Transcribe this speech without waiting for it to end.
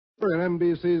In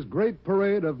NBC's great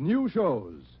parade of new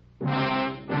shows.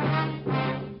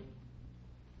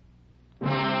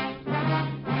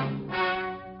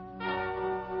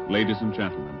 Ladies and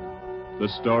gentlemen, the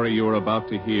story you are about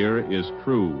to hear is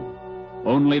true.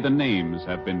 Only the names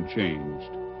have been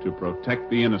changed to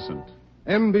protect the innocent.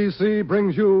 NBC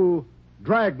brings you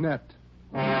Dragnet.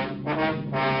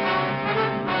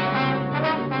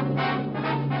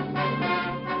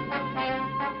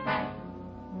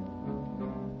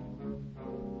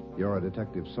 You're a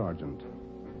detective sergeant.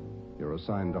 You're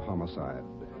assigned to homicide.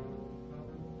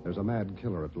 There's a mad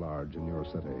killer at large in your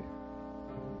city.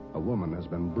 A woman has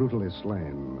been brutally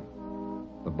slain,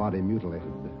 the body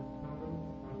mutilated.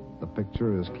 The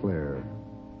picture is clear.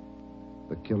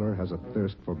 The killer has a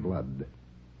thirst for blood.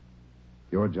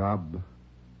 Your job,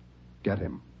 get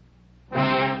him.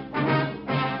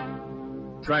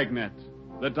 Dragnet,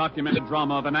 the documented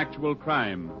drama of an actual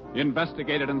crime,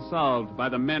 investigated and solved by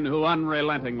the men who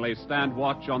unrelentingly stand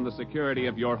watch on the security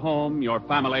of your home, your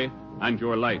family, and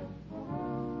your life.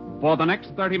 For the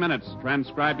next 30 minutes,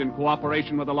 transcribed in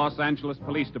cooperation with the Los Angeles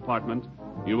Police Department,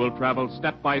 you will travel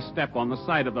step by step on the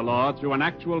side of the law through an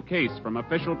actual case from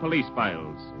official police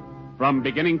files. From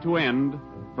beginning to end,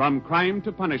 from crime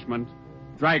to punishment,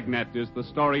 Dragnet is the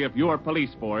story of your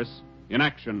police force in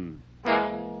action.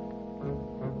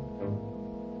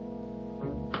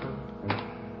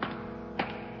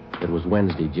 It was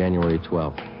Wednesday, January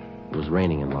 12th. It was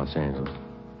raining in Los Angeles.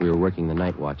 We were working the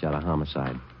night watch out of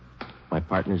Homicide. My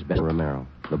partner's Ben Romero.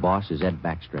 The boss is Ed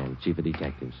Backstrand, chief of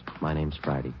detectives. My name's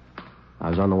Friday. I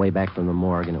was on the way back from the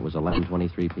morgue, and it was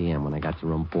 11:23 p.m. when I got to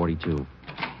room 42.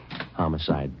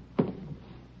 Homicide.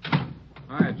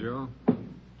 Hi, Joe.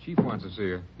 Chief wants to see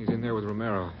you. He's in there with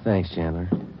Romero. Thanks, Chandler.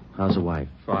 How's the wife?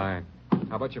 Fine.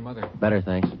 How about your mother? Better,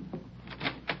 thanks.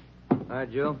 Hi,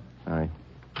 Joe. Hi.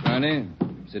 Friday,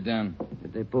 sit down.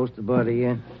 Did they post the body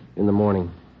yet? In the morning.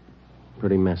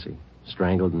 Pretty messy.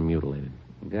 Strangled and mutilated.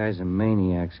 The guy's a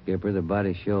maniac, Skipper. The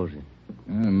body shows it.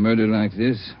 A murder like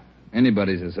this,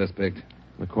 anybody's a suspect.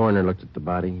 The coroner looked at the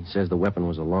body. He says the weapon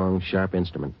was a long, sharp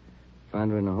instrument.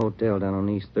 Found her in a hotel down on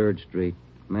East 3rd Street.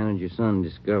 Manager's son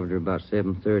discovered her about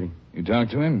 7:30. You talked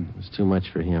to him? It was too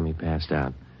much for him. He passed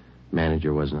out.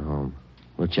 Manager wasn't home.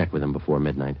 We'll check with him before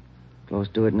midnight. Close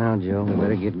to it now, Joe. We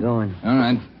better get going. All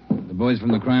right. The boys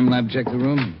from the crime lab check the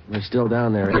room. They're still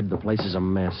down there, Ed. The place is a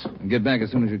mess. And get back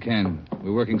as soon as you can.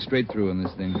 We're working straight through on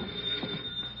this thing.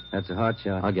 That's a hot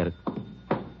shot. I'll get it.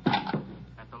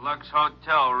 At the Lux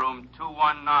Hotel, room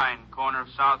 219, corner of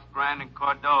South Grand and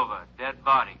Cordova. Dead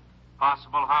body.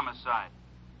 Possible homicide.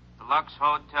 The Lux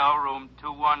Hotel, room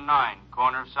 219,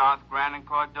 corner of South Grand and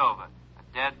Cordova. A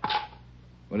dead...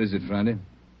 What is it, Friday?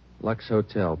 Lux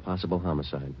Hotel, possible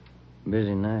homicide.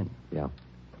 Busy night. Yeah.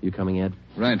 You coming, Ed?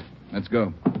 Right. Let's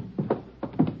go.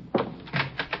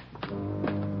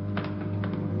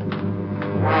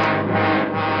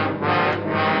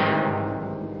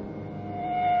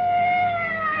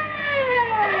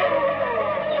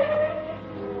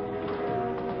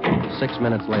 Six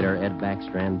minutes later, Ed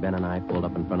Backstrand, Ben, and I pulled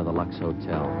up in front of the Lux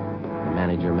Hotel. The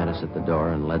manager met us at the door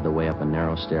and led the way up a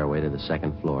narrow stairway to the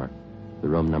second floor. The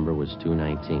room number was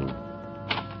 219.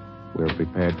 We were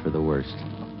prepared for the worst.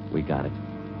 We got it.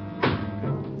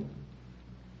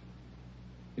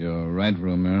 You're right,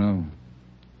 Romero.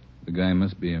 The guy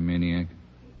must be a maniac.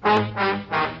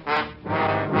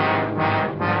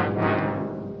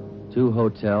 2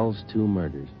 hotels, 2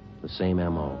 murders. The same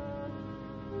M.O.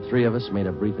 3 of us made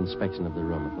a brief inspection of the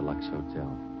room at the Lux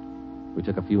Hotel. We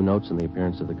took a few notes on the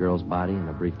appearance of the girl's body and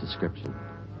a brief description.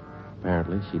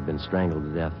 Apparently, she'd been strangled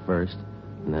to death first,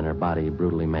 and then her body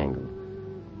brutally mangled.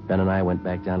 Ben and I went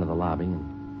back down to the lobby,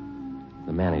 and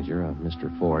the manager, Mr.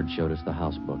 Ford, showed us the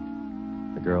house book.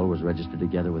 The girl was registered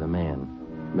together with a man,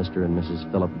 Mr. and Mrs.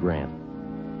 Philip Grant.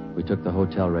 We took the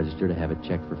hotel register to have it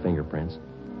checked for fingerprints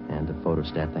and to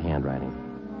photostat the handwriting.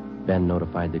 Ben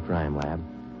notified the crime lab.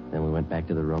 Then we went back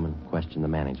to the room and questioned the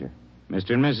manager.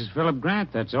 Mr. and Mrs. Philip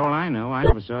Grant, that's all I know. I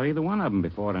never saw either one of them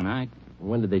before tonight.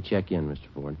 When did they check in, Mr.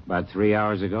 Ford? About 3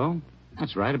 hours ago.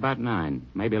 That's right, about 9.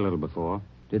 Maybe a little before.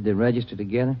 Did they register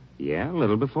together? Yeah, a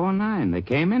little before 9. They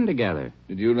came in together.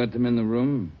 Did you let them in the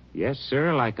room? Yes,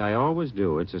 sir, like I always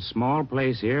do. It's a small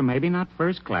place here, maybe not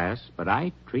first class, but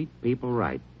I treat people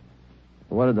right.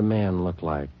 What did the man look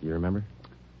like? Do you remember?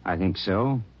 I think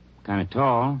so. Kind of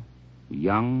tall.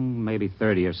 Young, maybe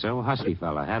 30 or so. Husky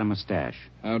fella. Had a mustache.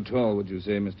 How tall would you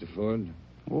say, Mr. Ford?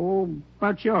 Oh,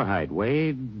 about your height,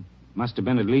 Wade. Must have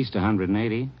been at least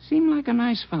 180. Seemed like a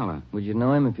nice fella. Would you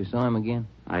know him if you saw him again?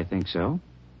 I think so.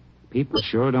 People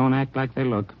sure don't act like they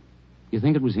look. You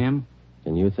think it was him?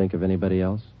 Can you think of anybody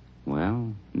else?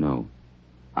 Well, no.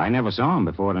 I never saw them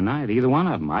before tonight, either one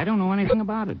of them. I don't know anything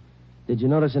about it. Did you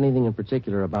notice anything in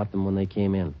particular about them when they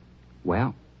came in?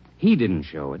 Well, he didn't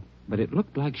show it, but it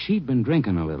looked like she'd been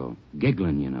drinking a little.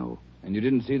 Giggling, you know. And you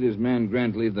didn't see this man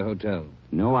Grant leave the hotel?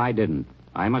 No, I didn't.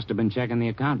 I must have been checking the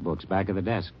account books back of the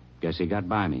desk. Guess he got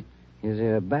by me. Is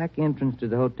there a back entrance to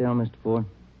the hotel, Mr. Ford?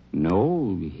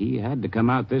 No, he had to come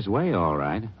out this way, all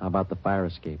right. How about the fire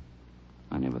escape?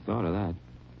 I never thought of that.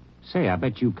 Say, I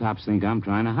bet you cops think I'm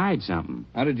trying to hide something.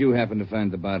 How did you happen to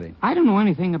find the body? I don't know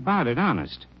anything about it,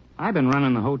 honest. I've been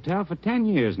running the hotel for 10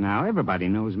 years now. Everybody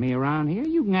knows me around here.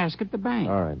 You can ask at the bank.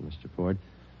 All right, Mr. Ford.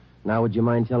 Now, would you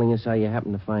mind telling us how you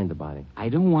happened to find the body? I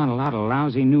don't want a lot of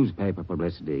lousy newspaper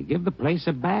publicity. Give the place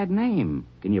a bad name.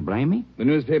 Can you blame me? The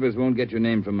newspapers won't get your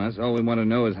name from us. All we want to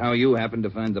know is how you happened to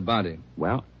find the body.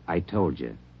 Well, I told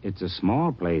you. It's a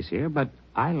small place here, but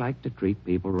I like to treat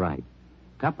people right.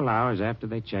 A couple hours after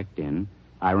they checked in,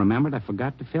 I remembered I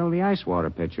forgot to fill the ice water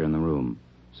pitcher in the room.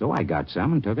 So I got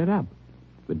some and took it up.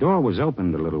 The door was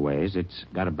opened a little ways. It's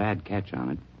got a bad catch on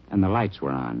it, and the lights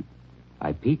were on.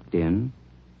 I peeked in,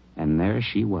 and there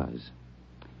she was.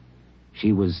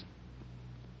 She was...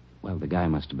 Well, the guy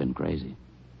must have been crazy.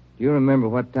 Do you remember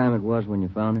what time it was when you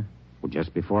found her? Well,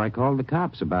 just before I called the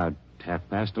cops, about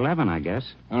 11:30, I guess.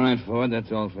 All right, Ford,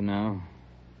 that's all for now.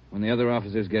 When the other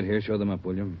officers get here, show them up,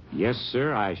 will you? Yes,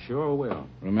 sir, I sure will.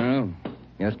 Romero,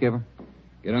 Yes, Skipper?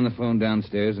 get on the phone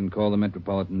downstairs and call the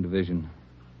Metropolitan Division.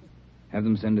 Have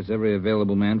them send us every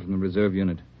available man from the reserve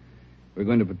unit. We're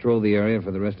going to patrol the area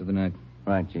for the rest of the night.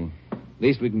 Right, Chief.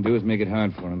 Least we can do is make it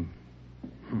hard for him.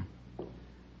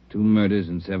 2 murders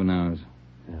in 7 hours.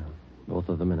 Yeah, both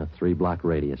of them in a 3-block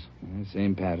radius.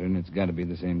 Same pattern. It's got to be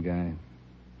the same guy.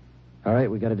 All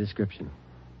right, we got a description.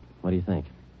 What do you think?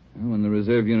 Well, when the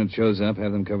reserve unit shows up,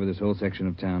 have them cover this whole section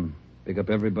of town. Pick up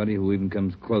everybody who even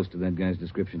comes close to that guy's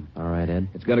description. All right, Ed.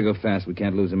 It's got to go fast. We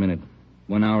can't lose a minute.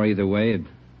 1 hour either way, it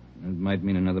might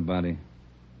mean another body.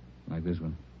 Like this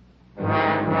one.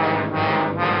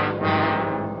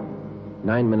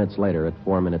 9 minutes later, at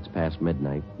 4 minutes past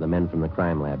midnight, the men from the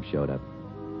crime lab showed up.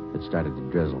 It started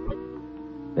to drizzle.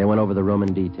 They went over the room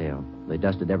in detail. They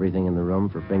dusted everything in the room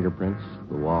for fingerprints,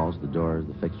 the walls, the doors,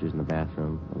 the fixtures in the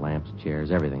bathroom, the lamps,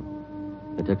 chairs, everything.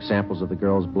 They took samples of the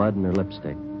girl's blood and her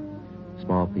lipstick.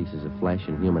 Small pieces of flesh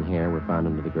and human hair were found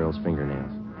under the girl's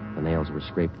fingernails. The nails were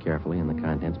scraped carefully and the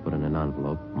contents put in an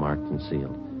envelope, marked and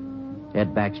sealed.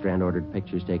 Ed Backstrand ordered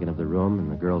pictures taken of the room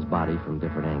and the girl's body from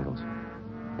different angles.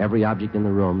 Every object in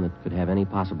the room that could have any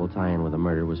possible tie-in with the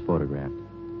murder was photographed.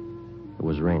 It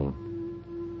was raining.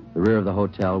 The rear of the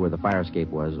hotel where the fire escape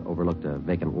was overlooked a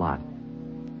vacant lot.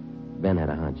 Ben had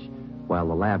a hunch. While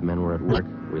the lab men were at work,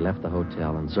 we left the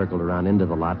hotel and circled around into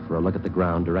the lot for a look at the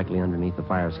ground directly underneath the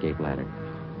fire escape ladder.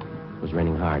 It was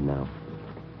raining hard now.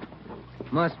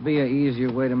 Must be an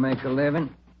easier way to make a living.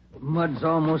 Mud's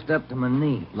almost up to my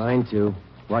knee. Mine, too.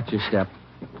 Watch your step.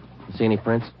 You see any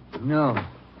prints? No.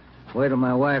 Wait till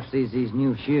my wife sees these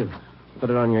new shoes. Put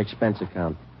it on your expense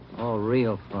account. Oh,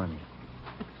 real funny.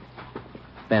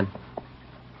 Ben,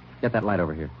 get that light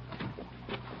over here.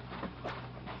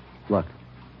 Look.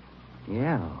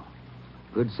 Yeah.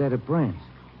 Good set of prints.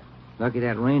 Lucky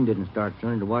that rain didn't start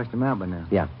turning to wash them out by now.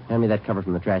 Yeah, hand me that cover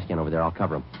from the trash can over there. I'll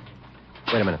cover them.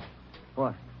 Wait a minute.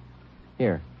 What?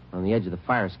 Here, on the edge of the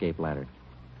fire escape ladder.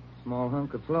 Small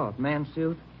hunk of cloth. Man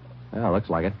suit? Well, looks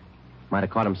like it. Might have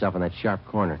caught himself in that sharp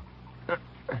corner.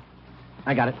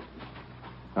 I got it.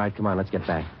 All right, come on, let's get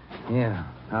back. Yeah,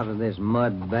 out of this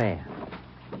mud bath.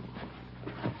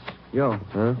 Joe,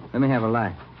 Huh? let me have a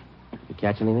light. You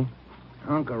catch anything?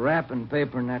 Hunk of wrapping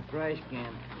paper in that trash can.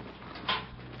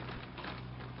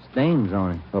 Stains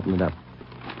on it. Open it up.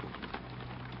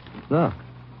 Look.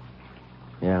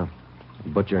 Yeah, a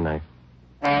butcher knife.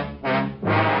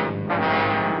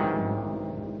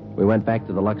 We went back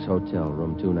to the Lux Hotel,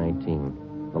 room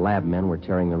 219. The lab men were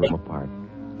tearing the room apart.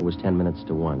 It was 10 minutes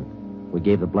to 1. We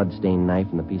gave the blood-stained knife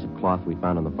and the piece of cloth we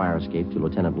found on the fire escape to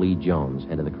Lieutenant Lee Jones,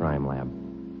 head of the crime lab.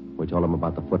 We told him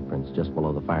about the footprints just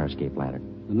below the fire escape ladder.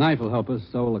 The knife will help us,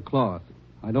 so will the cloth.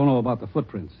 I don't know about the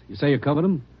footprints. You say you covered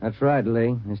them? That's right,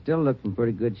 Lee. They still look in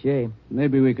pretty good shape.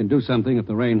 Maybe we can do something if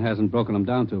the rain hasn't broken them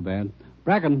down too bad.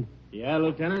 Bracken, Yeah,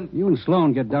 Lieutenant? you and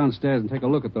Sloan get downstairs and take a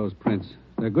look at those prints.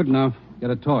 They're good enough. Get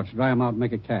a torch, dry them out, and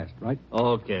make a cast, right?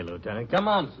 Okay, Lieutenant. Come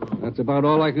on, Sloan. That's about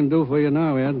all I can do for you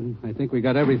now, Ed. I think we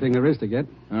got everything there is to get.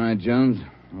 All right, Jones.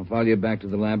 I'll follow you back to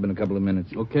the lab in a couple of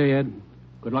minutes. Okay, Ed.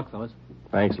 Good luck, fellas.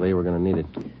 Thanks, Lee. We're going to need it.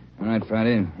 All right,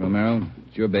 Friday. Romero,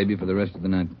 it's your baby for the rest of the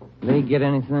night. Lee, get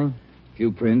anything?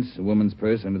 Few prints, a woman's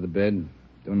purse under the bed.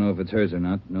 Don't know if it's hers or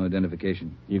not. No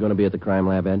identification. You going to be at the crime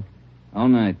lab, Ed? All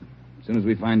night. As soon as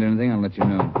we find anything, I'll let you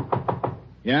know.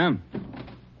 Yeah?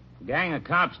 A gang of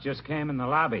cops just came in the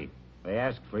lobby. They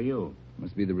asked for you.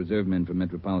 Must be the reserve men from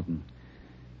Metropolitan.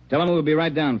 Tell them we'll be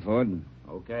right down, Ford.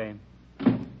 Okay.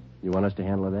 You want us to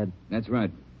handle it, Ed? That's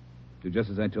right. Do just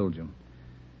as I told you.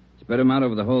 Spread them out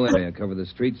over the whole area. Cover the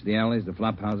streets, the alleys, the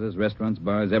flop houses, restaurants,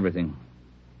 bars, everything.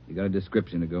 You got a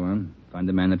description to go on. Find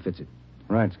the man that fits it.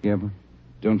 Right, Skipper.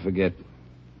 Don't forget,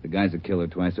 the guy's a killer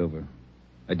twice over.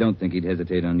 I don't think he'd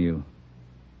hesitate on you.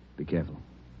 Be careful.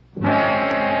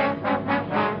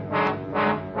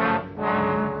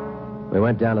 We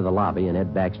went down to the lobby, and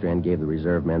Ed Backstrand gave the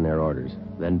reserve men their orders.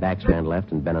 Then Backstrand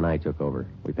left, and Ben and I took over.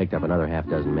 We picked up another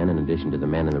half-dozen men in addition to the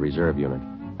men in the reserve unit.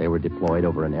 They were deployed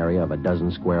over an area of a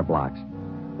dozen square blocks.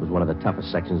 It was one of the toughest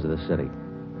sections of the city.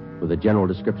 With a general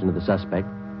description of the suspect,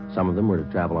 some of them were to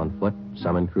travel on foot,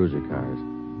 some in cruiser cars.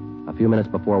 A few minutes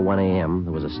before 1 a.m.,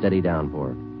 there was a steady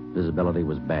downpour. Visibility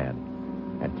was bad.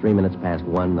 At 3 minutes past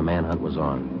 1, the manhunt was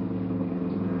on.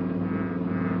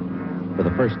 For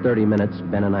the first 30 minutes,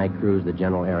 Ben and I cruised the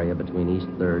general area between East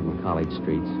 3rd and College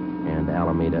Streets and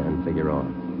Alameda and Figueroa.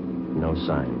 No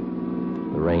sign.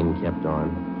 The rain kept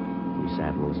on. We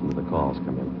sat and listened to the calls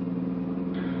come in.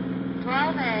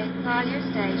 12A, call your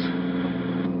station.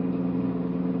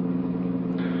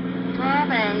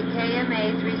 12A,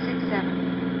 KMA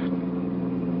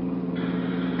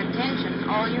 367. Attention,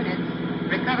 all units.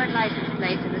 Recovered license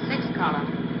plates in the 6th column.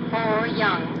 4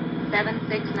 Young,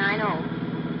 7690.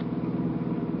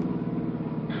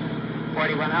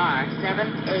 41R,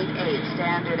 788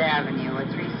 Standard Avenue at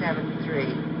 373.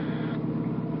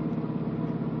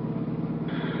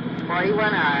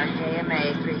 41R,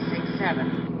 KMA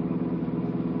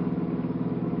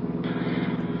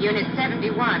 367. Unit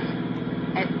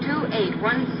 71 at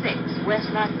 2816 West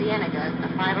La Cienega, a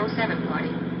 507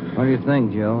 party. What do you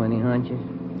think, Joe? Any hunches?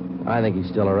 I think he's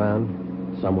still around,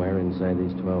 somewhere inside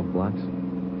these 12 blocks.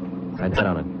 I'd bet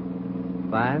on it.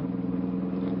 5?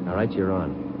 All right, you're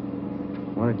on.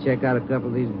 Want to check out a couple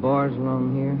of these bars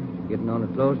along here? Getting on to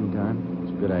closing time.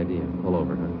 It's a good idea. Pull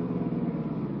over, huh?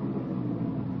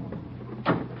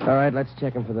 All right, let's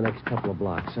check him for the next couple of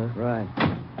blocks, huh? Right.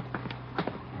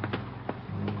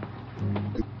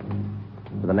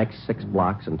 For the next 6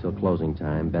 blocks until closing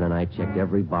time, Ben and I checked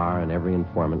every bar and every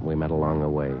informant we met along the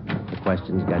way. The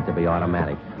questions got to be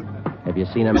automatic. Have you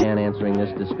seen a man answering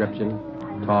this description?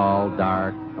 Tall,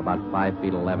 dark, about 5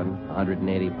 feet 11,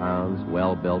 180 pounds,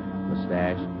 well-built,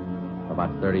 mustache,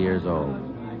 about 30 years old.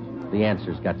 The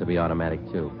answer's got to be automatic,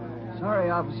 too.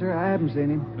 Sorry, officer, I haven't seen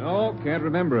him. No, can't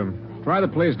remember him. Try the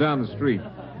place down the street.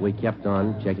 We kept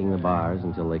on checking the bars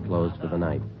until they closed for the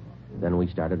night. Then we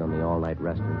started on the all-night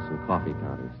restaurants and coffee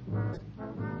counters.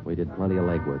 We did plenty of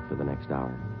legwork for the next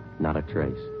hour. Not a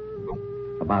trace.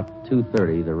 About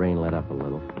 2:30, the rain let up a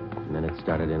little, and then it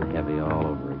started in heavy all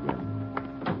over again.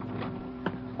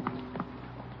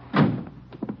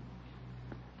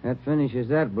 That finishes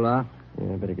that block.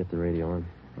 Yeah, I better get the radio on.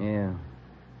 Yeah.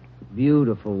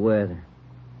 Beautiful weather.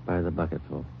 Buy the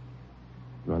bucketful.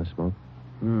 You want to smoke?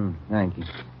 Thank you.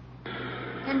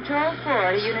 Control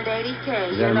 4 to Unit 80K.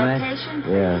 Is Your that a match? location,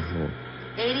 please. Yeah.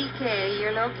 80K,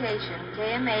 your location.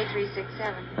 KMA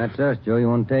 367. That's us, Joe. You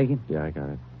want to take it? Yeah, I got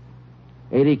it.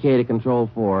 80K to Control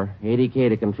 4. 80K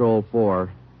to Control 4.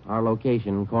 Our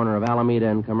location, corner of Alameda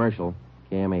and Commercial.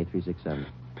 KMA 367.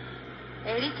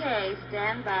 80K,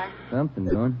 stand by. Something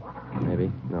doing.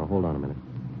 Maybe. No, hold on a minute.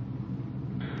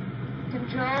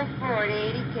 Control 4 to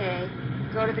 80K.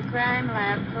 Go to the crime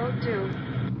lab, code 2.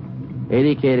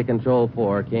 80K to Control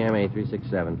 4, KMA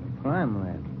 367. Crime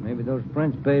lab. Maybe those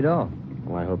prints paid off.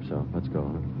 Well, I hope so. Let's go.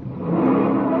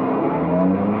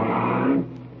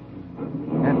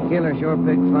 That killer sure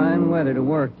picked fine weather to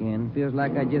work in. Feels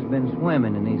like I'd just been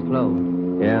swimming in these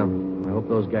clothes. Yeah. I hope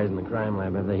those guys in the crime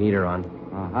lab have the heater on.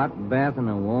 A hot bath and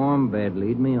a warm bed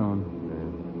lead me on.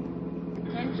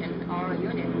 Attention, all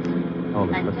units.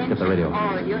 Hold it. Let's get the radio.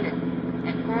 All units.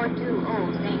 At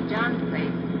 420 St. John's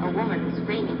Place, a woman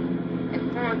screaming. At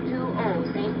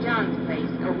 420 St. John's Place,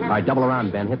 a woman... All right, double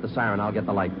around, Ben. Hit the siren. I'll get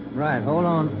the light. Right, hold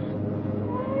on.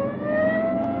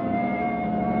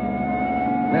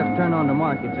 Left turn on the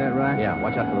market, is that right? Yeah,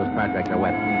 watch out for those car tracks. They're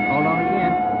wet. Hold on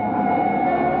again.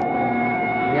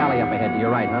 The alley up ahead to your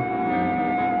right, huh?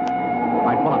 All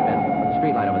right, pull up, Ben. Put the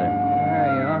street light over there.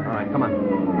 There you are. All right, come on.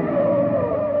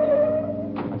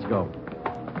 Let's go.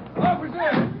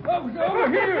 Officer, over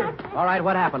here! All right,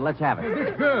 what happened? Let's have it.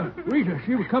 This girl, Rita,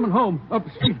 she was coming home up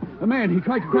the street. A man, he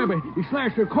tried to grab her. He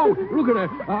slashed her coat. Look at her.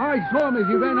 I saw him as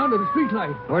he ran under the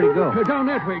streetlight. Where'd he go? Down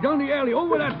that way, down the alley,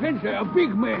 over that fence there. A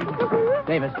big man.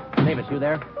 Davis, you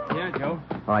there? Yeah, Joe.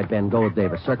 All right, Ben, go with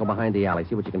Davis. Circle behind the alley.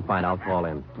 See what you can find. I'll call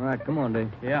in. All right, come on, Dave.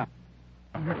 Yeah.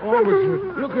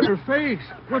 Officer, look at her face.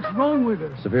 What's wrong with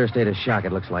her? Severe state of shock,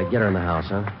 it looks like. Get her in the house,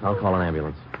 huh? I'll call an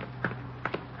ambulance.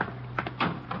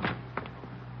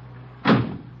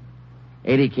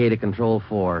 80K to Control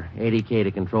 4. 80K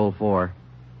to Control 4.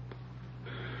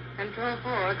 Control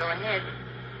 4, go ahead.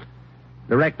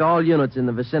 Direct all units in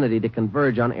the vicinity to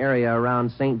converge on area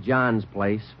around St. John's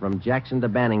Place from Jackson to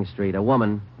Banning Street. A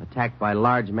woman attacked by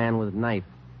large man with knife.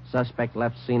 Suspect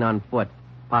left seen on foot.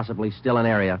 Possibly still in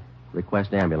area.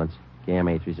 Request ambulance.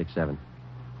 KMA 367.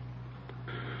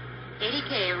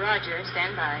 80K, roger,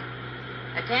 stand by.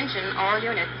 Attention, all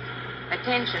units.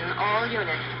 Attention, all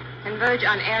units. Converge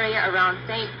on area around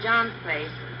St. John's Place,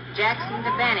 Jackson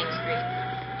to Banning Street.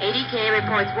 80K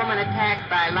reports woman attacked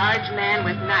by large man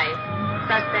with knife.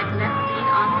 Suspect left seen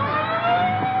on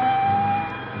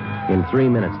foot. In 3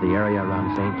 minutes, the area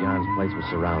around St. John's Place was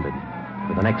surrounded.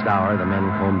 For the next hour, the men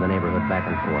combed the neighborhood back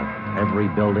and forth. Every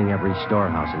building, every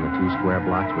storehouse in the 2 square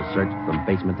blocks was searched from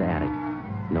basement to attic.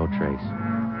 No trace.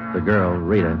 The girl,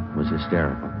 Rita, was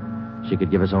hysterical. She could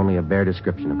give us only a bare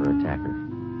description of her attacker.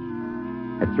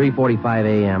 At 3:45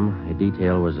 a.m., a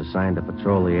detail was assigned to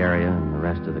patrol the area and the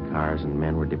rest of the cars, and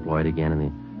men were deployed again in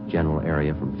the general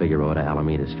area from Figueroa to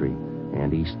Alameda Street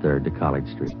and East 3rd to College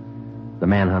Street. The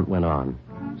manhunt went on.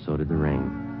 So did the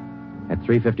rain. At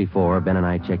 3:54, Ben and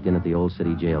I checked in at the Old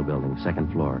City Jail building,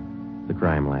 2nd floor, the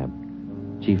crime lab.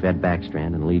 Chief Ed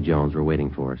Backstrand and Lee Jones were waiting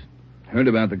for us. Heard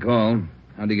about the call.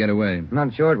 How'd he get away?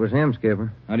 Not sure it was him,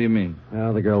 Skipper. How do you mean?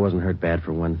 Well, the girl wasn't hurt bad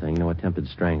for one thing. No attempted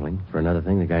strangling. For another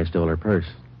thing, the guy stole her purse.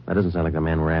 That doesn't sound like the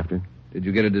man we're after. Did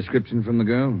you get a description from the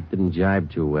girl? Didn't jibe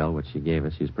too well, what she gave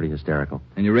us. She was pretty hysterical.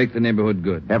 And you raked the neighborhood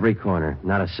good? Every corner.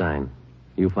 Not a sign.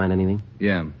 You find anything?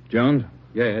 Yeah. Jones?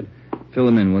 Yeah, Ed. Fill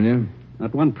them in, will you?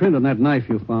 Not one print on that knife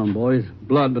you found, boys.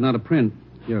 Blood, but not a print.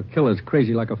 Your killer's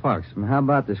crazy like a fox. And how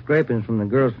about the scrapings from the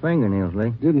girl's fingernails,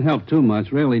 Lee? Didn't help too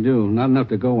much. Rarely do. Not enough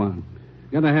to go on.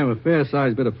 Gotta have a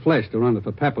fair-sized bit of flesh to run it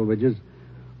for papal ridges.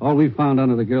 All we found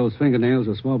under the girl's fingernails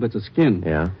were small bits of skin.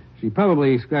 Yeah? She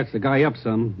probably scratched the guy up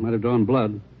some. Might have drawn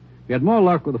blood. We had more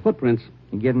luck with the footprints.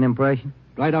 You get an impression?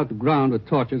 Dried out the ground with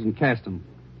torches and cast them.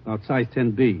 About size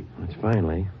 10B. That's fine,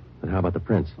 Lee. But how about the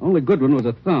prints? Only good one was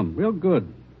a thumb. Real good.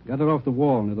 Got it off the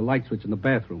wall near the light switch in the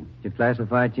bathroom. Did you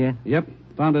classify it yet? Yep.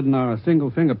 Found it in our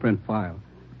single fingerprint file.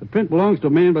 The print belongs to a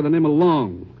man by the name of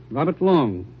Long. Robert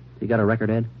Long. You got a record,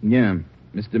 Ed? Yeah.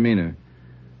 Misdemeanor.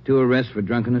 2 arrests for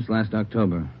drunkenness last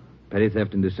October. Petty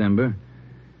theft in December.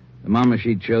 The mama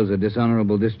sheet shows a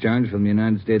dishonorable discharge from the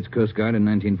United States Coast Guard in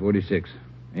 1946.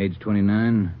 Age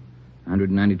 29,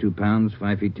 192 pounds,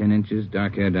 5 feet 10 inches,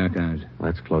 dark hair, dark eyes.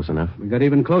 That's close enough. We got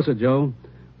even closer, Joe.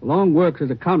 Long works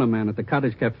as a counterman at the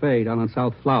Cottage Cafe down on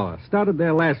South Flower. Started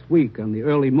there last week on the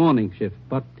early morning shift,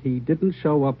 but he didn't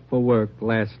show up for work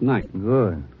last night.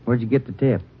 Good. Where'd you get the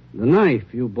tip? The knife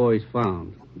you boys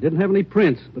found. It didn't have any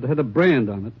prints, but it had a brand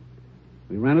on it.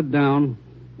 We ran it down.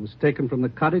 It was taken from the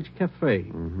Cottage Cafe.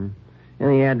 Mm-hmm.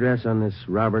 Any address on this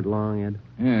Robert Long, Ed?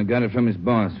 Yeah, got it from his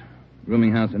boss.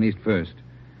 Rooming house on East 1st.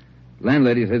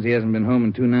 Landlady says he hasn't been home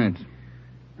in 2 nights.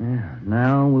 Yeah,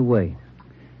 now we wait.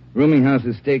 Rooming house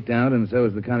is staked out, and so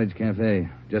is the Cottage Cafe,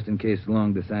 just in case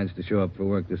Long decides to show up for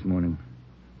work this morning.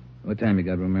 What time you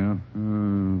got, Romero?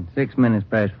 6 minutes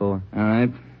past 4. All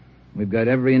right. We've got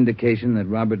every indication that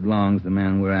Robert Long's the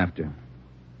man we're after.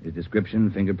 His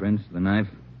description, fingerprints, the knife,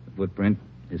 the footprint,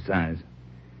 his size.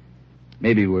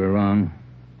 Maybe we're wrong.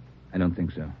 I don't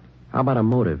think so. How about a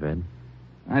motive, Ed?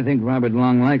 I think Robert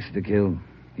Long likes to kill.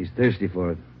 He's thirsty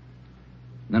for it.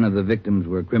 None of the victims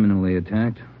were criminally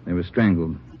attacked. They were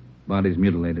strangled. Bodies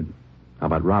mutilated. How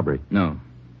about robbery? No.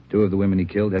 2 of the women he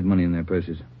killed had money in their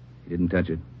purses. He didn't touch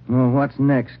it. Well, what's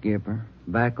next, Skipper?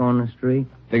 Back on the street?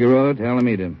 Figueroa to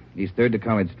Alameda. East 3rd to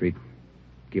College Street.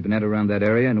 Keep a net around that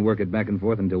area and work it back and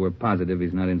forth until we're positive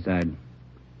he's not inside.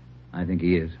 I think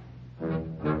he is.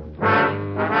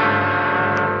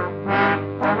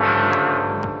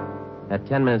 At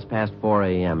 10 minutes past 4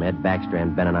 a.m., Ed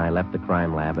Backstrand, Ben, and I left the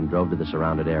crime lab and drove to the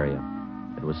surrounded area.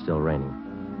 It was still raining.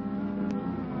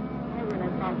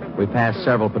 We passed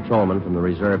several patrolmen from the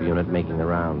reserve unit making the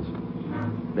rounds.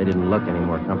 They didn't look any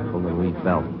more comfortable than we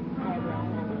felt.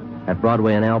 At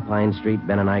Broadway and Alpine Street,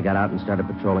 Ben and I got out and started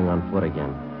patrolling on foot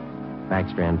again.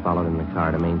 Backstrand followed in the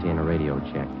car to maintain a radio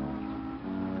check.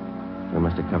 We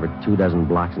must have covered 24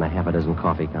 blocks and a half a dozen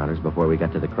coffee counters before we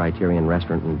got to the Criterion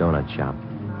Restaurant and Donut Shop,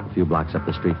 a few blocks up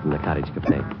the street from the Cottage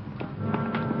Cafe.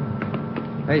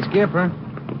 Hey, Skipper,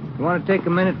 you want to take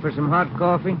a minute for some hot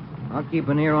coffee? I'll keep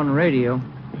an ear on the radio.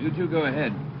 You two go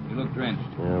ahead. You look drenched.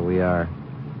 Yeah, we are.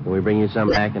 Can we bring you some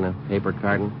back in a paper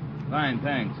carton? Fine,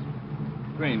 thanks.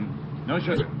 Cream. No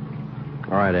sugar.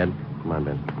 All right, Ed. Come on,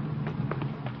 Ben.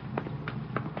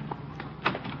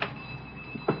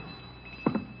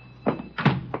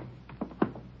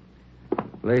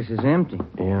 Place is empty.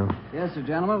 Yeah. Yes, sir,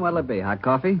 gentlemen. What'll it be? Hot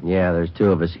coffee? Yeah, there's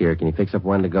two of us here. Can you fix up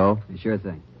one to go? Sure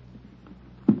thing.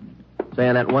 Say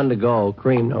on that one to go,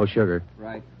 cream, no sugar.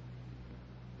 Right.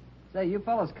 Say, you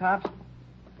fellas cops?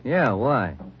 Yeah,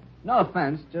 why? No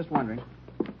offense, just wondering.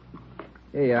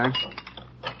 Here you are.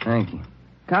 Thank you.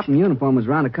 Cop in uniform was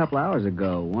around a couple hours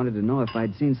ago. Wanted to know if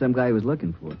I'd seen some guy he was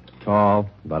looking for. Tall,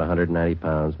 about 190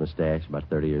 pounds, mustache, about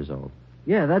 30 years old.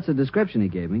 Yeah, that's the description he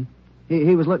gave me.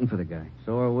 He was looking for the guy.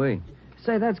 So are we.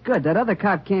 Say, that's good. That other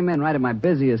cop came in right at my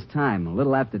busiest time, a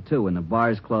little after 2 when the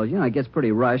bars closed. You know, it gets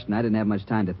pretty rushed, and I didn't have much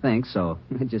time to think, so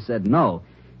I just said no.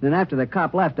 Then after the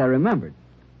cop left, I remembered.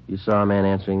 You saw a man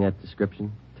answering that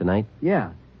description tonight? Yeah.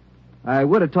 I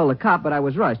would have told the cop, but I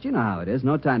was rushed. You know how it is.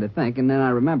 No time to think, and then I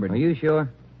remembered. Are you sure?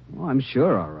 Oh, I'm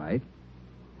sure, all right.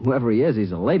 Whoever he is,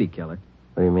 he's a lady killer.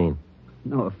 What do you mean?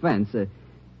 No offense.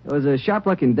 There was a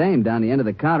sharp-looking dame down the end of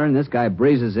the counter, and this guy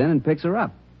breezes in and picks her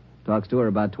up. Talks to her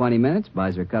about 20 minutes,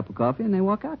 buys her a cup of coffee, and they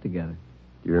walk out together.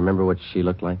 Do you remember what she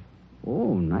looked like?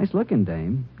 Oh, nice-looking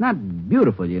dame. Not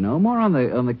beautiful, you know, more on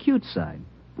the cute side.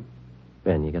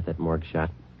 Ben, you got that morgue shot?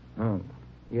 Oh,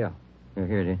 yeah.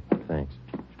 Here it is. Thanks.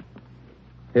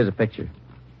 Here's a picture.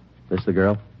 This the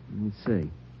girl? Let's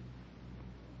see.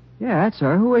 Yeah, that's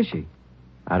her. Who is she?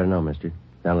 I don't know, mister.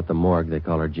 Down at the morgue, they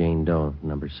call her Jane Doe,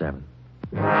 number 7.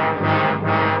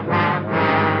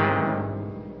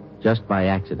 Just by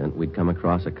accident, we'd come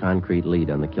across a concrete lead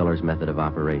on the killer's method of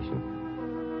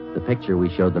operation. The picture we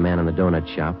showed the man in the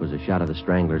donut shop was a shot of the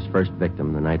strangler's first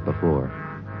victim the night before.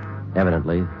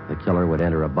 Evidently, the killer would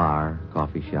enter a bar,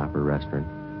 coffee shop, or restaurant,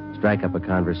 strike up a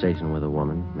conversation with a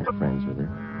woman, make friends with her,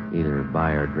 either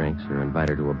buy her drinks or invite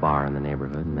her to a bar in the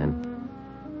neighborhood, and then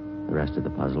the rest of the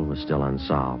puzzle was still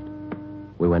unsolved.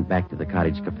 We went back to the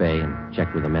Cottage Cafe and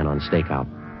checked with the men on stakeout.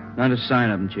 Not a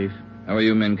sign of him, Chief. How are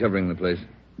you men covering the place?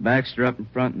 Baxter up in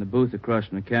front in the booth across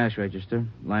from the cash register.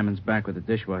 Lyman's back with the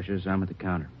dishwashers. I'm at the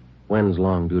counter. When's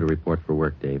Long due to report for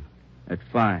work, Dave? At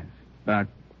 5. About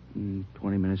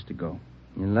 20 minutes to go.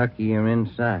 You're lucky you're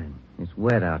inside. It's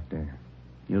wet out there.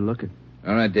 You'll look it.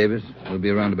 All right, Davis. We'll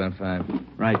be around about 5.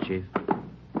 Right, Chief.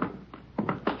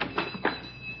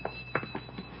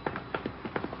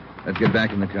 Let's get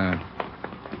back in the car.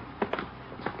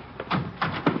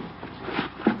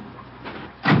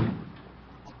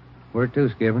 Where to,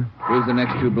 Skipper? Cruise the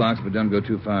next 2 blocks, but don't go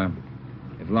too far.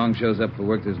 If Long shows up for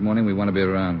work this morning, we want to be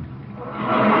around.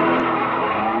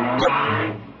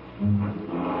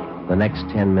 The next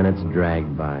 10 minutes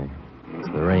dragged by.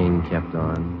 The rain kept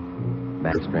on.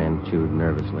 Backstrand chewed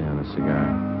nervously on a cigar.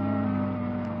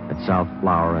 At South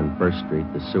Flower and First Street,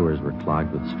 the sewers were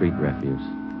clogged with street refuse.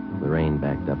 The rain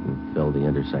backed up and filled the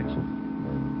intersection.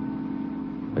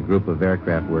 A group of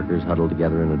aircraft workers huddled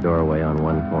together in a doorway on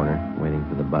one corner, waiting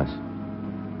for the bus.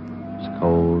 It was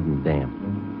cold and damp.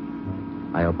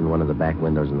 I opened one of the back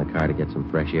windows in the car to get some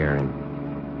fresh air in.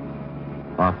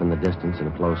 Off in the distance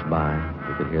and close by,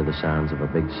 we could hear the sounds of a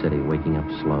big city waking up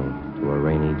slow to a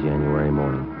rainy January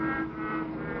morning.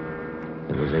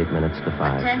 It was 8 minutes to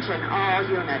 5. Attention all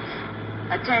units.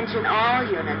 Attention all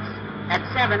units. At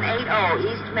 780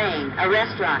 East Main, a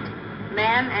restaurant.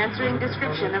 Man answering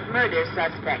description of murder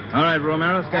suspect. All right,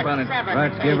 Romero, step on it.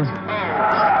 Right, Skipper.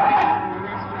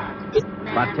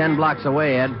 About 10 blocks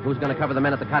away, Ed. Who's going to cover the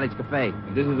men at the Cottage Cafe?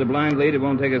 If this is a blind lead, it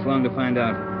won't take us long to find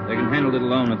out. They can handle it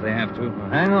alone if they have to. Well,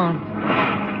 hang on.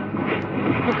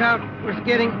 Look out. We're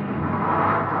skidding.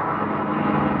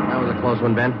 That was a close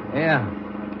one, Ben. Yeah.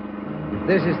 If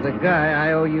this is the guy,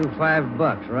 I owe you $5,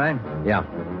 right? Yeah.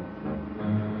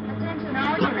 Attention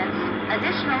all units.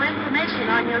 Additional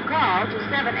information on your call to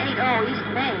 780 East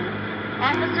Main.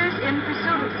 Officers in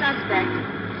pursuit of suspect.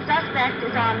 Suspect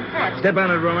is on foot. Step on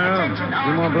it, Romero. Attention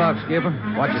all 2 more blocks, Skipper.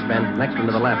 Watch it, Ben. Next one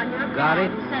to the left. Got it.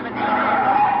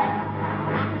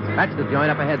 That's the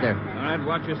joint up ahead there. All right,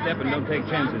 watch your step and don't take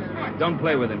chances. Don't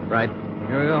play with it. Right.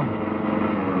 Here we go.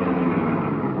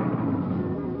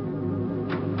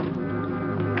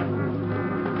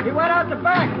 He went out the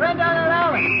back, ran down that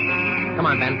alley. Come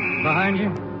on, Ben. Behind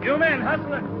you. You men,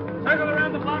 hustle it. Circle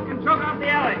around the block and choke off the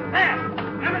alley. There.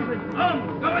 Emerson,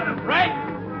 Holmes, go in the right.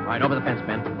 All right, over the fence,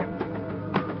 Ben.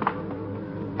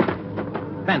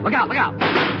 Ben, look out, look out.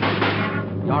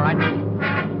 You all right?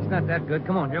 It's not that good.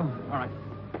 Come on, Joe. All right.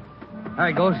 There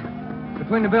he goes.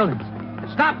 Between the buildings.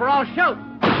 Stop or I'll shoot.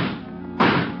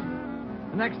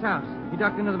 The next house. He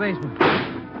ducked into the basement.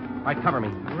 All right, cover me.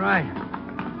 Right.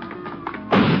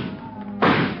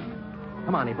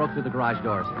 Come on, he broke through the garage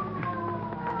doors.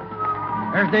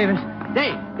 There's Davis.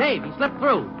 Dave, he slipped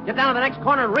through. Get down to the next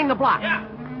corner and ring the block. Yeah.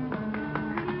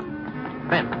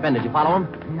 Ben, did you follow him?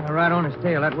 Yeah, right on his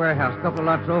tail. That warehouse, a couple of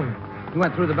lots over. He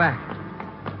went through the back.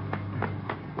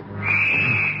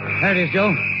 There it is, Joe.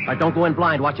 All right, don't go in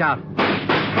blind. Watch out.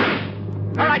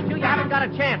 All right, you haven't got a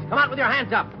chance. Come out with your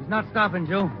hands up. He's not stopping,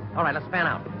 Joe. All right, let's fan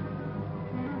out.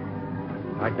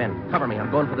 All right, Ben, cover me. I'm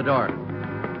going for the door.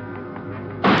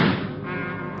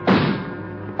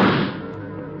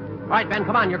 All right, Ben,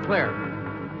 come on. You're clear.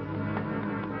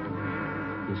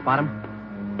 You spot him?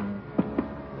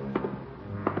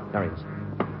 There he is.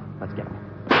 Let's get him.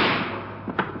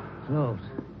 Close.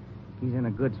 He's in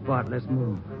a good spot. Let's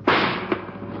move.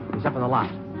 He's up in the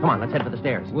loft. Come on, let's head for the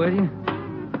stairs. Will you?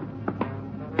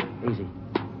 Easy.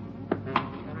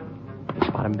 You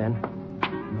spot him, Ben?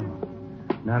 No.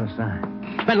 Not a sign.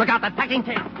 Ben, look out. That packing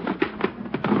tail.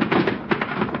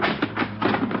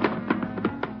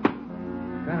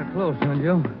 Kind of close, huh,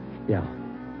 Joe? Yeah.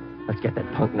 Let's get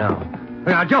that punk now.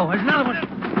 Now, Joe, there's another one.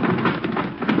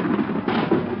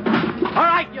 All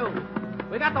right, you.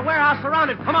 We got the warehouse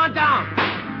surrounded. Come on down.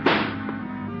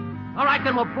 All right,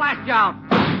 then we'll blast you out.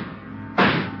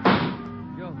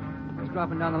 Joe, he's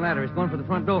dropping down the ladder. He's going for the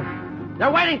front door.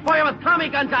 They're waiting for you with Tommy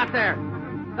guns out there.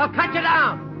 They'll cut you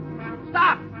down.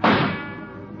 Stop.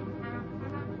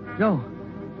 Joe,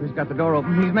 he's got the door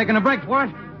open. He's making a break for it.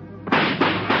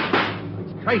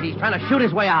 He's crazy. He's trying to shoot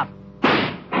his way out.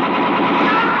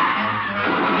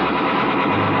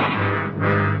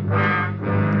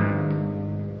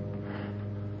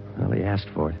 Well, he asked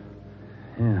for it.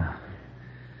 Yeah.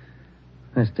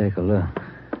 Let's take a look.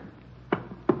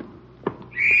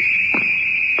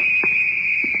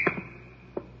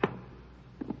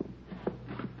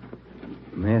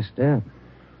 Messed up.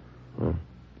 Well,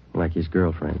 like his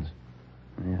girlfriends.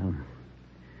 Well,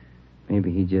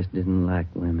 maybe he just didn't like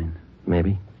women.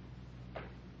 Maybe.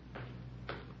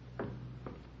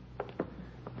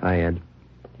 Hi, Ed.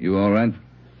 You all right?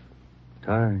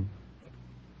 Tired.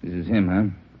 This is him, huh?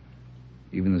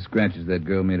 Even the scratches that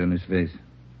girl made on his face.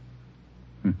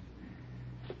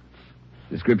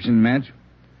 Description match?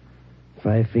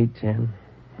 5'10",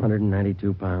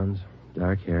 192 pounds,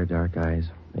 dark hair, dark eyes,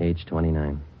 age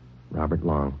 29. Robert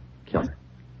Long, killer.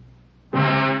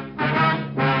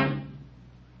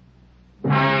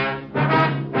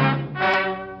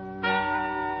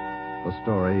 The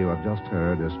story you have just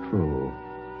heard is true.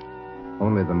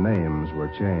 Only the names were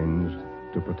changed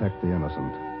to protect the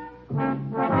innocent.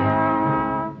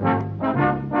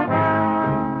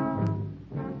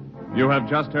 You have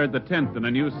just heard the 10th in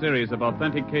a new series of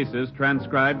authentic cases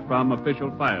transcribed from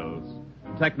official files.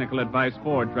 Technical advice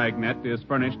for Dragnet is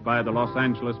furnished by the Los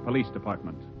Angeles Police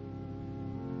Department.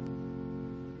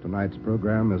 Tonight's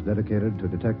program is dedicated to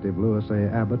Detective Louis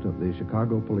A. Abbott of the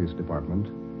Chicago Police Department,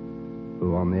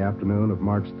 who on the afternoon of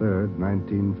March 3rd,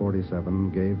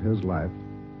 1947, gave his life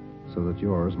so that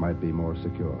yours might be more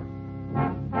secure.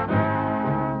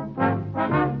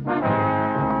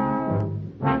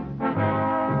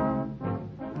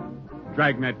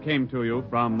 Dragnet came to you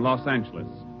from Los Angeles.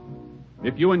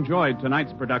 If you enjoyed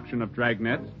tonight's production of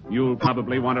Dragnet, you'll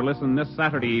probably want to listen this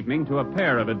Saturday evening to a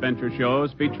pair of adventure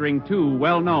shows featuring two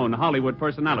well-known Hollywood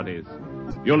personalities.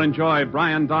 You'll enjoy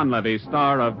Brian Donlevy,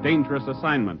 star of Dangerous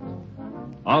Assignment.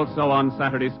 Also on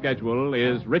Saturday's schedule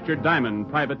is Richard Diamond,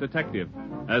 private detective,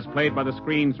 as played by the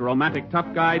screen's romantic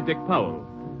tough guy, Dick Powell.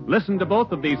 Listen to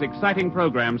both of these exciting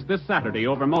programs this Saturday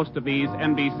over most of these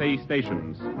NBC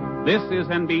stations. This is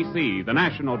NBC, the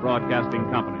national broadcasting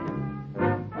company.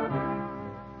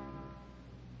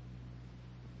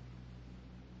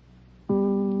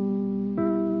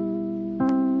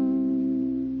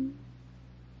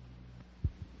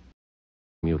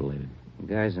 Mutilated. The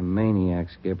guy's a maniac,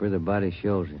 Skipper. The body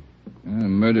shows it. A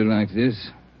murder like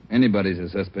this, anybody's a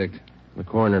suspect. The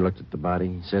coroner looked at the body.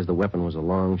 He says the weapon was a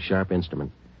long, sharp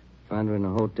instrument. Found her in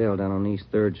a hotel down on East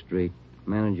 3rd Street.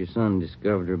 Manager's son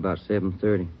discovered her about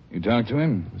 7:30. You talked to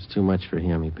him? It was too much for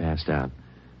him. He passed out.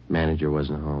 Manager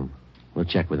wasn't home. We'll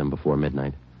check with him before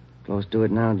midnight. Close to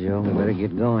it now, Joe. We better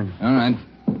get going. All right.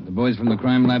 The boys from the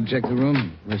crime lab check the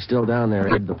room. They're still down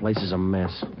there, Ed. The place is a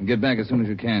mess. And get back as soon as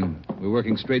you can. We're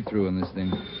working straight through on this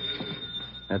thing.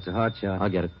 That's a hot shot. I'll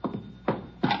get it.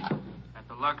 At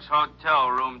the Lux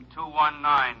Hotel, room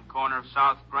 219, corner of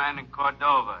South Grand and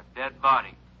Cordova. Dead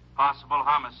body. Possible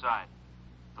homicide.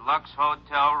 The Lux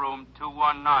Hotel, room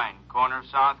 219, corner of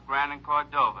South Grand and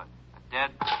Cordova. A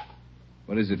dead...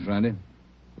 What is it, Friday?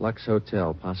 Lux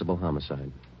Hotel, possible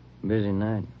homicide. Busy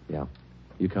night. Yeah.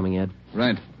 You coming, Ed?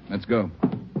 Right. Let's go.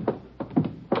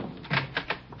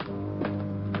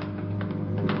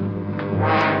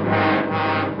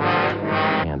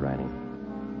 Handwriting.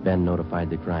 Ben notified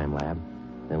the crime lab.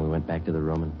 Then we went back to the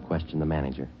room and questioned the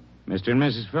manager. Mr. and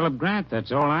Mrs. Philip Grant,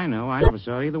 that's all I know. I never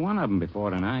saw either one of them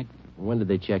before tonight. When did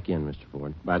they check in, Mr.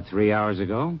 Ford? About 3 hours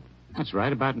ago. That's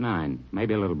right, about 9.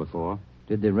 Maybe a little before.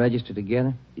 Did they register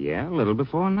together? Yeah, a little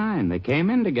before 9. They came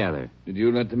in together. Did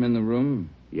you let them in the room?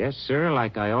 Yes, sir,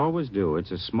 like I always do.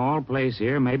 It's a small place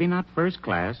here, maybe not first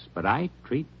class, but I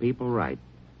treat people right.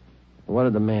 What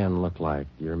did the man look like?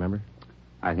 Do you remember?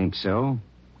 I think so.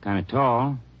 Kind of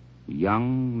tall.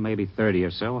 Young, maybe 30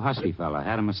 or so. Husky fella.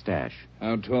 Had a mustache.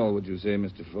 How tall would you say,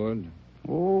 Mr. Ford?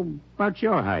 Oh, about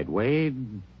your height,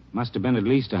 Wade. Must have been at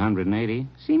least 180.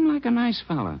 Seemed like a nice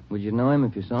fella. Would you know him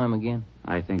if you saw him again?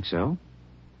 I think so.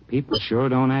 People sure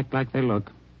don't act like they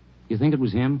look. You think it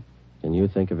was him? Can you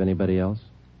think of anybody else?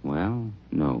 Well,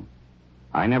 no.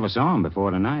 I never saw him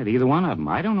before tonight, either one of them.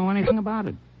 I don't know anything about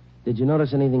it. Did you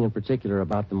notice anything in particular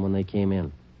about them when they came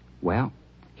in? Well,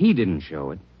 he didn't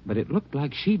show it, but it looked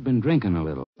like she'd been drinking a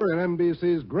little. In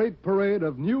NBC's great parade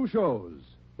of new shows.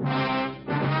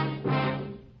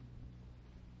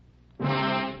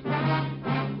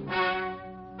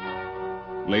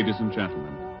 Ladies and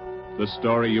gentlemen, the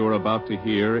story you are about to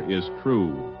hear is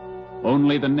true.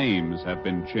 Only the names have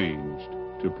been changed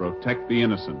to protect the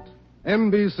innocent.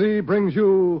 NBC brings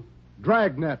you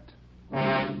Dragnet.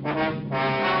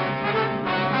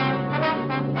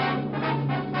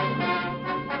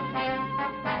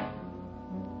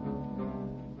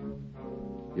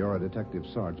 You're a detective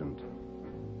sergeant.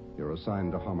 You're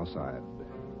assigned to homicide.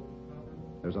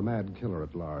 There's a mad killer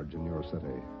at large in your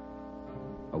city.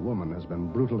 A woman has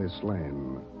been brutally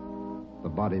slain, the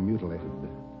body mutilated.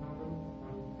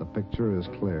 The picture is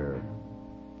clear.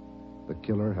 The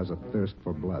killer has a thirst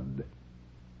for blood.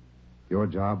 Your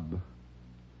job,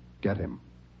 get him.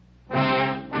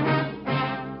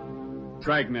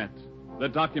 Dragnet, the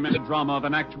documented drama of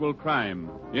an actual crime,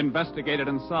 investigated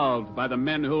and solved by the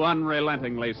men who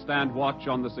unrelentingly stand watch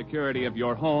on the security of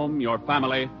your home, your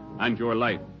family, and your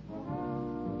life.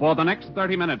 For the next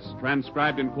 30 minutes,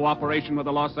 transcribed in cooperation with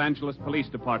the Los Angeles Police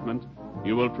Department,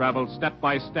 you will travel step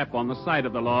by step on the side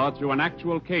of the law through an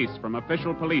actual case from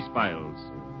official police files.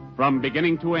 From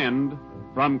beginning to end,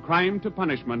 from crime to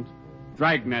punishment,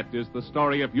 Dragnet is the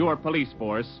story of your police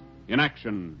force in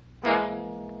action.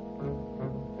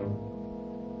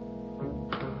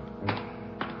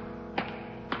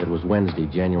 It was Wednesday,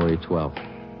 January 12th.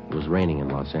 It was raining in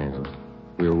Los Angeles.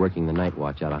 We were working the night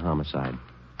watch out of Homicide.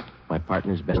 My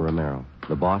partner's Ben Romero.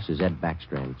 The boss is Ed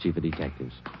Backstrand, chief of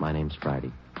detectives. My name's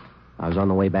Friday. I was on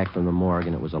the way back from the morgue,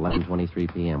 and it was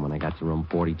 11:23 p.m. when I got to room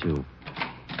 42.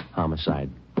 Homicide.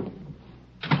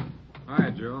 Hi,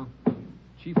 Joe.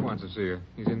 Chief wants to see you.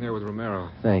 He's in there with Romero.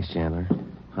 Thanks, Chandler.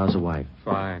 How's the wife?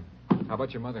 Fine. How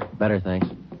about your mother? Better, thanks.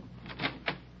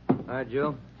 Hi,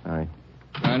 Joe. Hi.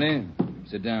 Ronnie,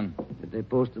 sit down. Did they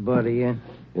post the body yet?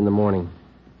 In the morning.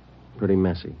 Pretty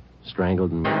messy.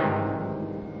 Strangled and...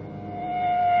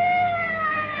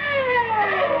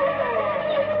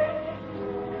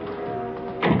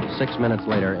 6 minutes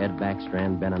later, Ed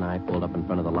Backstrand, Ben, and I pulled up in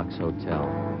front of the Lux Hotel.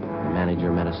 The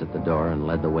manager met us at the door and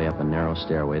led the way up a narrow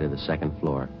stairway to the second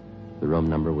floor. The room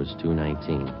number was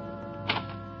 219.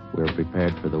 We were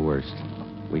prepared for the worst.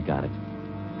 We got it.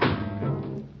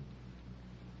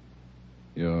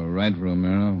 You're right,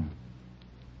 Romero.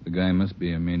 The guy must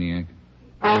be a maniac.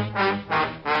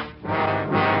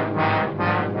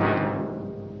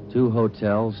 2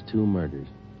 hotels, 2 murders.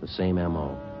 The same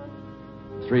M.O.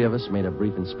 3 of us made a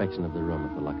brief inspection of the room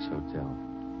at the Lux Hotel.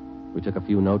 We took a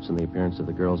few notes on the appearance of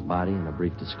the girl's body and a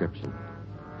brief description.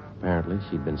 Apparently,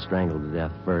 she'd been strangled to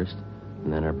death first,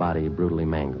 and then her body brutally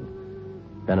mangled.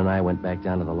 Ben and I went back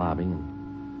down to the lobby,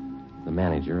 and the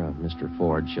manager, Mr.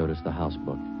 Ford, showed us the house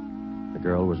book. The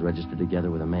girl was registered together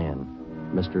with a man,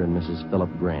 Mr. and Mrs. Philip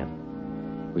Grant.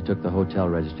 We took the hotel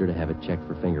register to have it checked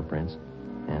for fingerprints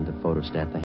and to photostat the